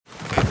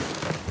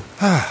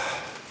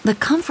The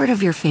comfort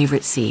of your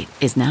favorite seat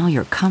is now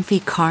your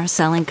comfy car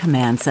selling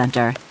command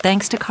center,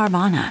 thanks to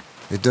Carvana.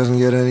 It doesn't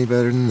get any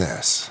better than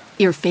this.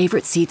 Your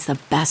favorite seat's the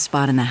best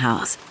spot in the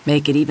house.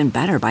 Make it even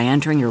better by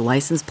entering your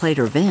license plate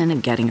or VIN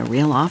and getting a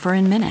real offer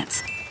in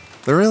minutes.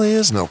 There really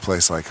is no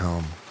place like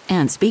home.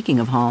 And speaking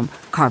of home,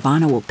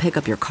 Carvana will pick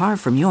up your car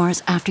from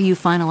yours after you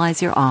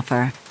finalize your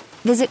offer.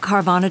 Visit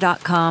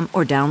Carvana.com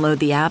or download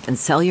the app and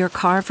sell your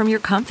car from your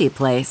comfy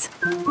place.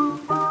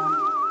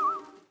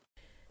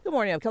 Good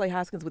morning, I'm Kelly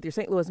Hoskins with your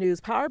St. Louis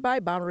news, powered by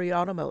Bonnaroo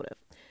Automotive.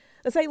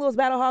 The St. Louis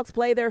Battlehawks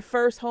play their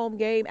first home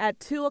game at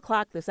 2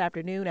 o'clock this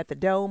afternoon at the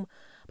Dome,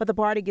 but the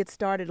party gets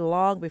started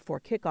long before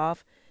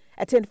kickoff.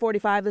 At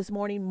 10:45 this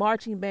morning,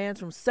 marching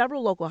bands from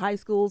several local high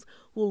schools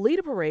will lead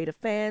a parade of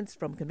fans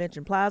from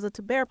Convention Plaza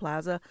to Bear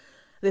Plaza.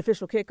 The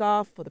official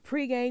kickoff for the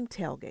pregame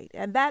tailgate.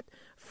 And that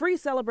free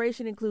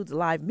celebration includes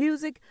live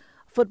music,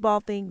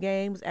 football-themed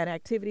games, and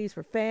activities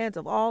for fans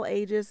of all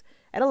ages.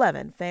 At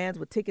 11, fans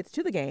with tickets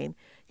to the game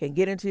can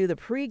get into the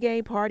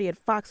pregame party at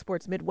Fox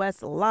Sports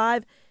Midwest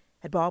live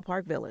at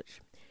Ballpark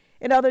Village.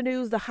 In other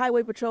news, the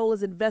Highway Patrol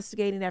is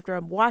investigating after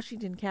a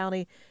Washington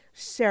County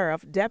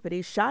Sheriff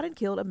deputy shot and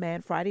killed a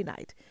man Friday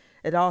night.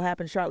 It all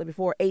happened shortly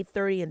before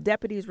 8:30, and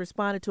deputies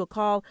responded to a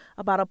call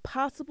about a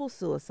possible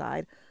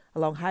suicide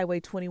along Highway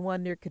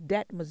 21 near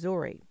Cadet,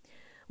 Missouri.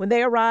 When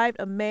they arrived,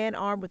 a man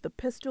armed with a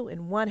pistol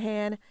in one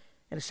hand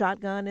and a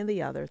shotgun in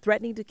the other,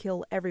 threatening to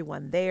kill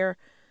everyone there.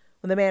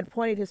 When the man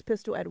pointed his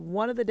pistol at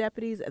one of the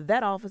deputies,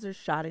 that officer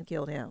shot and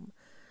killed him.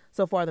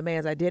 So far, the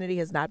man's identity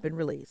has not been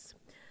released.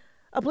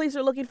 Police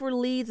are looking for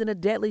leads in a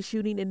deadly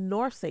shooting in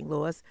North St.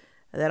 Louis.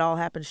 That all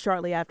happened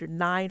shortly after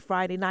 9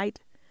 Friday night.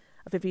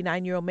 A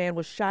 59-year-old man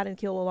was shot and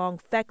killed along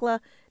Thekla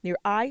near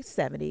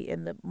I-70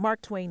 in the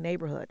Mark Twain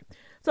neighborhood.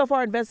 So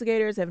far,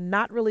 investigators have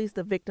not released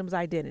the victim's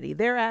identity.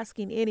 They're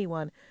asking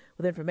anyone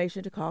with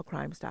information to call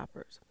Crime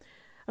Stoppers.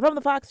 From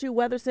the Fox 2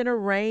 Weather Center,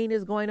 rain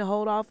is going to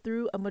hold off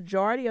through a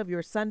majority of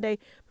your Sunday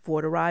before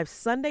it arrives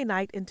Sunday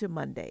night into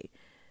Monday.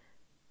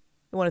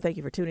 I want to thank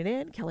you for tuning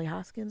in. Kelly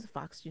Hoskins,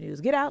 Fox 2 News.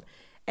 Get out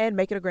and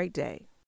make it a great day.